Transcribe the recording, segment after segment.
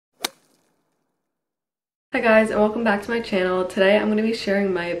Hi guys, and welcome back to my channel. Today I'm going to be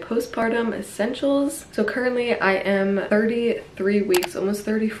sharing my postpartum essentials. So currently I am 33 weeks, almost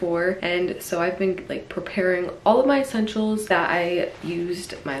 34, and so I've been like preparing all of my essentials that I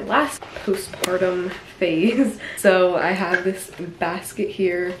used my last postpartum phase. So I have this basket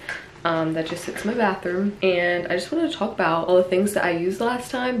here that just sits in my bathroom, and I just wanted to talk about all the things that I used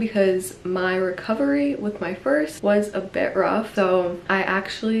last time because my recovery with my first was a bit rough. So I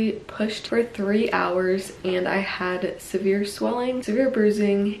actually pushed for 3 hours and I had severe swelling, severe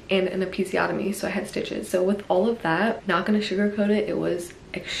bruising, and an episiotomy, so I had stitches. So with all of that, not gonna sugarcoat it, it was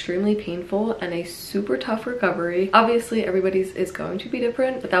extremely painful and a super tough recovery. Obviously everybody's is going to be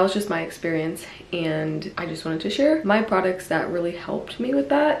different, but that was just my experience, and I just wanted to share my products that really helped me with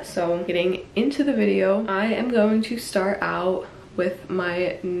that. So getting into the video, I am going to start out with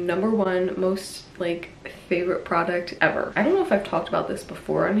my #1 most favorite product ever. I don't know if I've talked about this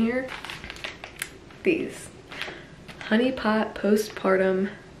before on here. These Honey Pot postpartum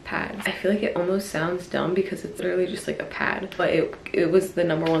pads. I feel like it almost sounds dumb because it's literally just like a pad, but it was the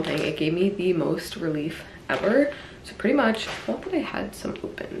 #1 thing. It gave me the most relief ever. So pretty much, I thought that I had some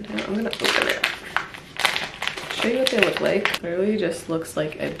opened. I'm gonna open it. Show you what they look like. Literally just looks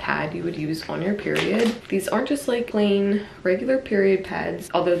like a pad you would use on your period. These aren't just like plain regular period pads,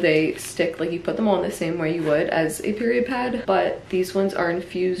 although they stick, like you put them on the same way you would as a period pad, but these ones are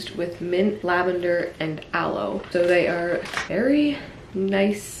infused with mint, lavender, and aloe. So they are very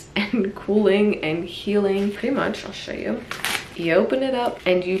nice and cooling and healing. Pretty much, I'll show you. You open it up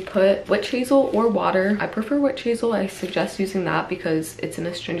and you put witch hazel or water. I prefer witch hazel. I suggest using that because it's an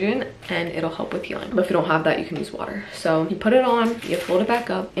astringent and it'll help with healing. But if you don't have that, you can use water. So you put it on, you fold it back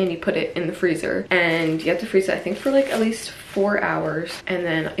up, and you put it in the freezer. And you have to freeze it, I think, for like at least 4 hours. And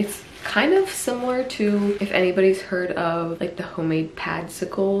then it's kind of similar to, if anybody's heard of like the homemade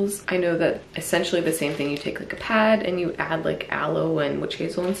padsicles. I know that essentially the same thing. You take like a pad and you add like aloe and witch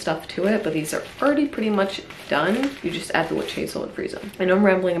hazel and stuff to it, but these are already pretty much done. You just add the witch hazel and freeze them. I know I'm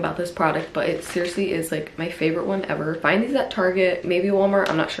rambling about this product, but it seriously is like my favorite one ever. Find these at Target, maybe Walmart.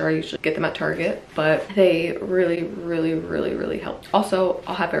 I'm not sure. I usually get them at Target, but they really help. Also,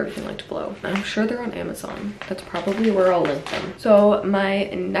 I'll have everything linked below. I'm sure they're on Amazon. That's probably where I'll link them. So my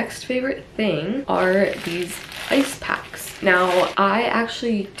next favorite thing are these ice packs. Now, I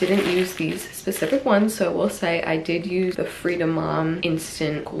actually didn't use these specific ones, so I will say I did use the Freedom Mom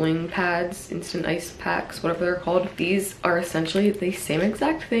instant cooling pads, instant ice packs, whatever they're called. These are essentially the same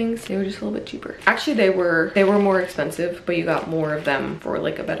exact things. They were just a little bit cheaper. Actually, they were more expensive, but you got more of them for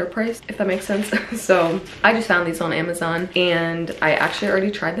like a better price, if that makes sense. So I just found these on Amazon, and I actually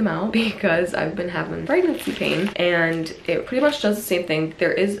already tried them out because I've been having pregnancy pain, and it pretty much does the same thing.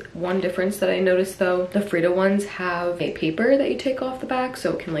 There is one difference that I noticed though. The Frida ones have a paper that you take off the back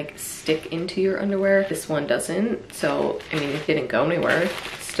so it can like stick into your underwear. This one doesn't. So I mean, it didn't go anywhere. It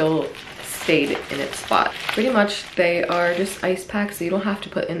still stayed in its spot. Pretty much they are just ice packs that you don't have to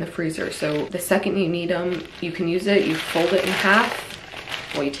put in the freezer. So the second you need them, you can use it. You fold it in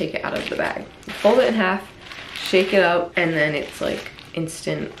half. Well, you take it out of the bag. You fold it in half, shake it up, and then it's like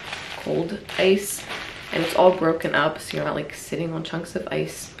instant cold ice, and it's all broken up so you're not like sitting on chunks of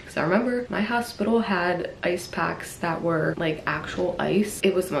ice. I remember my hospital had ice packs that were like actual ice.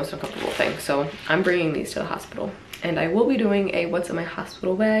 It was the most uncomfortable thing. So I'm bringing these to the hospital, and I will be doing a what's in my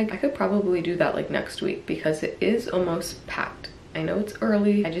hospital bag. I could probably do that like next week because it is almost packed. I know it's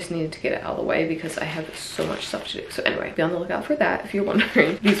early. I just needed to get it out of the way because I have so much stuff to do. So anyway, be on the lookout for that if you're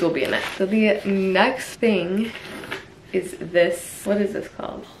wondering. These will be in it. So the next thing is this. What is this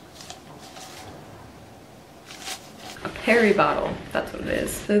called? A Perry bottle, that's what it is.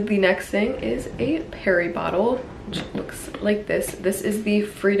 So the next thing is a Perry bottle, which looks like this. This is the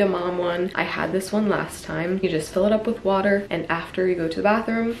Frida Mom one. I had this one last time. You just fill it up with water, and after you go to the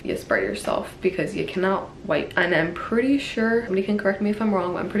bathroom, you spray yourself because you cannot wipe. And I'm pretty sure, somebody can correct me if I'm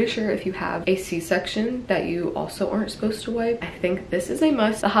wrong, but I'm pretty sure if you have a C-section that you also aren't supposed to wipe. I think this is a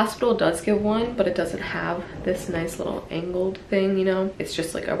must. The hospital does give one, but it doesn't have this nice little angled thing, you know? It's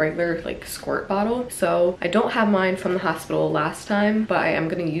just like a regular like squirt bottle. So I don't have mine from the hospital last time, but I am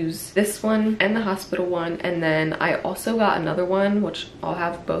gonna use this one and the hospital one, and then I also got another one, which I'll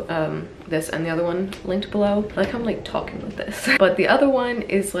have both this and the other one linked below. I like I'm like talking with this. But the other one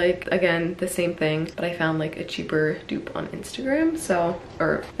is like, again, the same thing, but I found like a cheaper dupe on Instagram. So,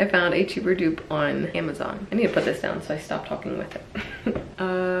 or I found a cheaper dupe on Amazon. I need to put this down so I stop talking with it.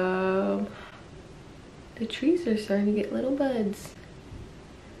 The trees are starting to get little buds.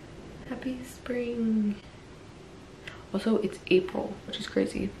 Happy spring. Also, it's April, which is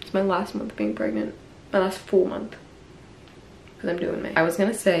crazy. It's my last month being pregnant. My last full month. because I'm doing May. I was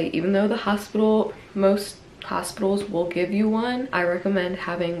gonna say, even though the hospital most hospitals will give you one. I recommend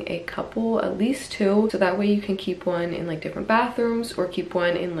having a couple, at least two, so that way you can keep one in like different bathrooms or keep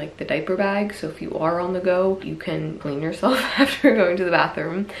one in like the diaper bag, so if you are on the go you can clean yourself after going to the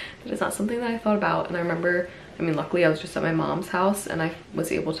bathroom. That is not something that I thought about, and I remember, I mean, luckily I was just at my mom's house and I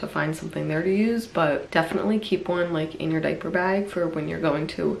was able to find something there to use, but definitely keep one like in your diaper bag for when you're going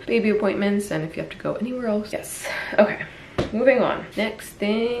to baby appointments and if you have to go anywhere else. Yes. Okay. Moving on. Next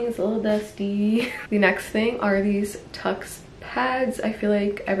thing is a little dusty. The next thing are these Tux pads. I feel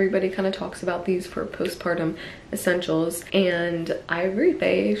like everybody kind of talks about these for postpartum essentials, and I agree,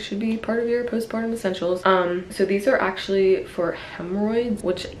 they should be part of your postpartum essentials. So these are actually for hemorrhoids,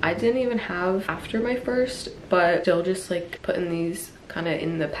 which I didn't even have after my first, but still just like putting these kind of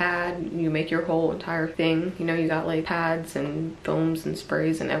in the pad. You make your whole entire thing, you know, you got like pads and foams and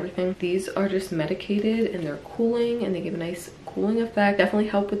sprays and everything. These are just medicated and they're cooling and they give a nice cooling effect, definitely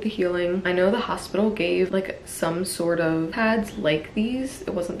help with the healing. I know the hospital gave like some sort of pads like these.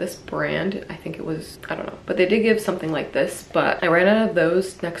 It wasn't this brand, I think it was, I don't know, but they did give something like this, but I ran out of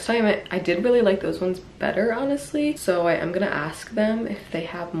those. Next time I did really like those ones better, honestly, so I am gonna ask them if they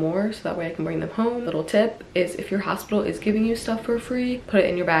have more so that way I can bring them home. Little tip is, if your hospital is giving you stuff for free, put it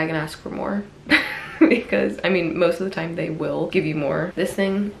in your bag and ask for more. Because I mean, most of the time they will give you more. This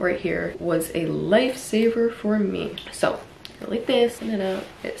thing right here was a lifesaver for me. So like this, and then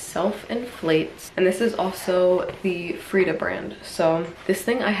it self-inflates, and this is also the Frida brand. So this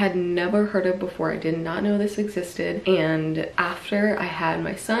thing I had never heard of before. I did not know this existed, and after I had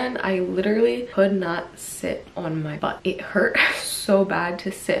my son, I literally could not sit on my butt. It hurt so bad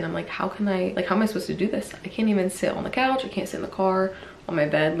to sit, and I'm like, how am I supposed to do this? I can't even sit on the couch, I can't sit in the car, on my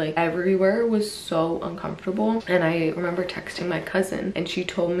bed, like everywhere was so uncomfortable. And I remember texting my cousin and she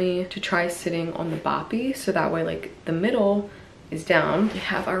told me to try sitting on the boppy, so that way like the middle is down. We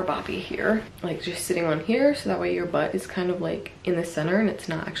have our boppy here, like just sitting on here, so that way your butt is kind of like in the center and it's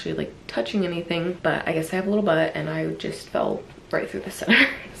not actually like touching anything. But I guess I have a little butt and I just fell right through the center.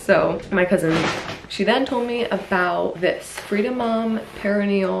 So my cousin, she then told me about this Frida Mom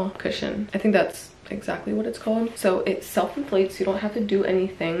perineal cushion. I think that's exactly what it's called. So it self-inflates, you don't have to do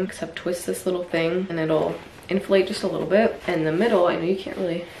anything except twist this little thing and it'll inflate just a little bit. And the middle, I know you can't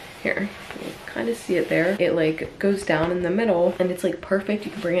really, here, you kind of see it there, it like goes down in the middle and it's like perfect.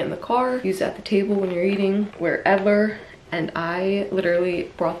 You can bring it in the car, use it at the table when you're eating, wherever. And I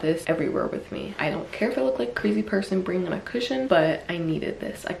literally brought this everywhere with me. I don't care if I look like a crazy person bringing a cushion, but I needed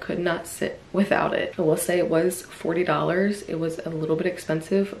this. I could not sit without it. I will say it was $40. It was a little bit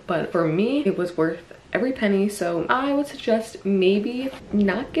expensive, but for me, it was worth every penny. So I would suggest maybe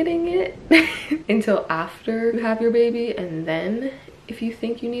not getting it until after you have your baby, and then if you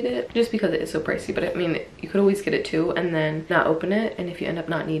think you need it, just because it is so pricey. But I mean, you could always get it too and then not open it, and if you end up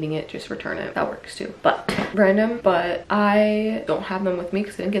not needing it, just return it. That works too. But random, but I don't have them with me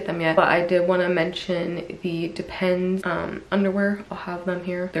because I didn't get them yet. But I did want to mention the Depends underwear. I'll have them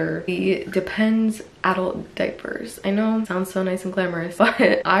here. They're the Depends adult diapers. I know it sounds so nice and glamorous,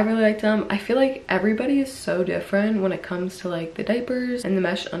 but I really liked them. I feel like everybody is so different when it comes to like the diapers and the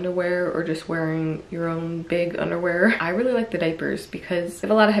mesh underwear or just wearing your own big underwear. I really like the diapers because I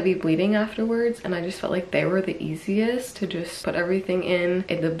have a lot of heavy bleeding afterwards, and I just felt like they were the easiest to just put everything in.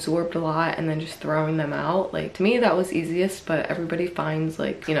 It absorbed a lot, and then just throwing them out, like to me that was easiest, but everybody finds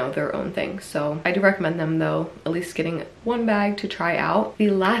like, you know, their own thing. So I do recommend them though, at least getting one bag to try out. The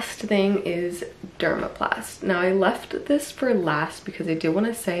last thing is Dermaplast. Now I left this for last because I did want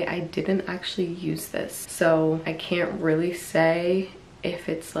to say I didn't actually use this, so I can't really say if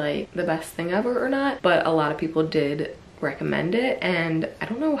it's like the best thing ever or not, but a lot of people did recommend it, and I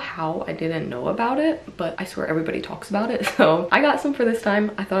don't know how I didn't know about it, but I swear everybody talks about it. So I got some for this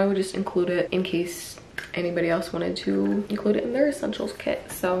time. I thought I would just include it in case anybody else wanted to include it in their essentials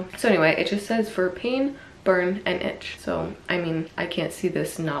kit. So anyway, it just says for pain, burn, and itch. So I mean, I can't see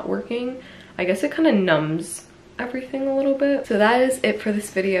this not working. I guess it kind of numbs everything a little bit. So that is it for this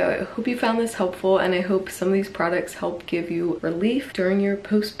video. I hope you found this helpful, and I hope some of these products help give you relief during your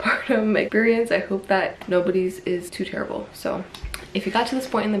postpartum experience. I hope that nobody's is too terrible. So if you got to this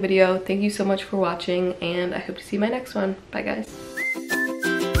point in the video, thank you so much for watching, and I hope to see you in my next one. Bye guys.